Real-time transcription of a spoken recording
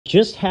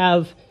just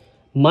have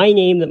my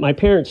name that my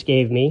parents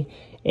gave me,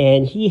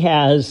 and he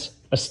has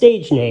a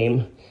stage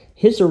name.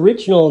 His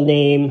original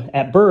name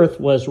at birth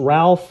was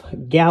Ralph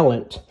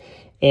Gallant,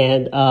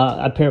 and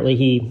apparently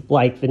he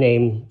liked the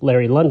name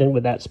Larry London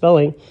with that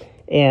spelling.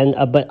 And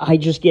but I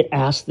just get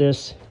asked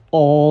this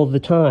all the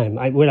time.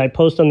 When I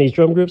post on these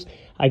drum groups,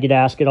 I get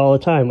asked it all the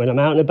time. When I'm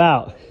out and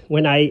about,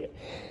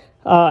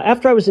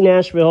 after I was in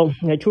Nashville,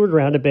 I toured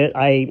around a bit.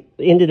 I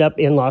ended up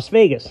in Las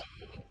Vegas.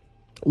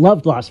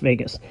 Loved Las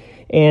Vegas,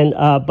 and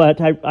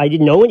but I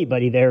didn't know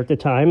anybody there at the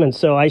time, and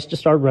so I just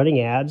started running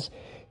ads,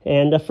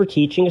 and for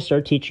teaching, I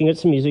started teaching at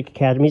some music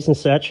academies and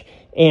such.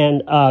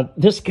 And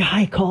this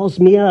guy calls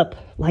me up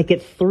like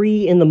at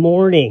 3 in the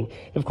morning.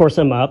 Of course,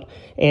 I'm up,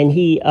 and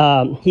he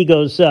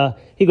goes,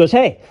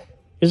 "Hey,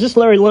 is this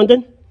Larry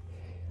London?"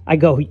 I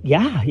go,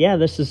 "Yeah,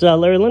 this is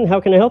Larry London. How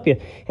can I help you?"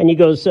 And he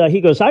goes,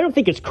 "I don't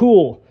think it's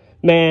cool,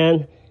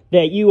 man,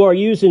 that you are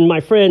using my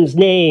friend's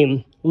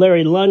name,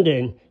 Larry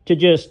London, to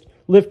just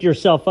lift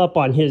yourself up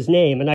on his name." And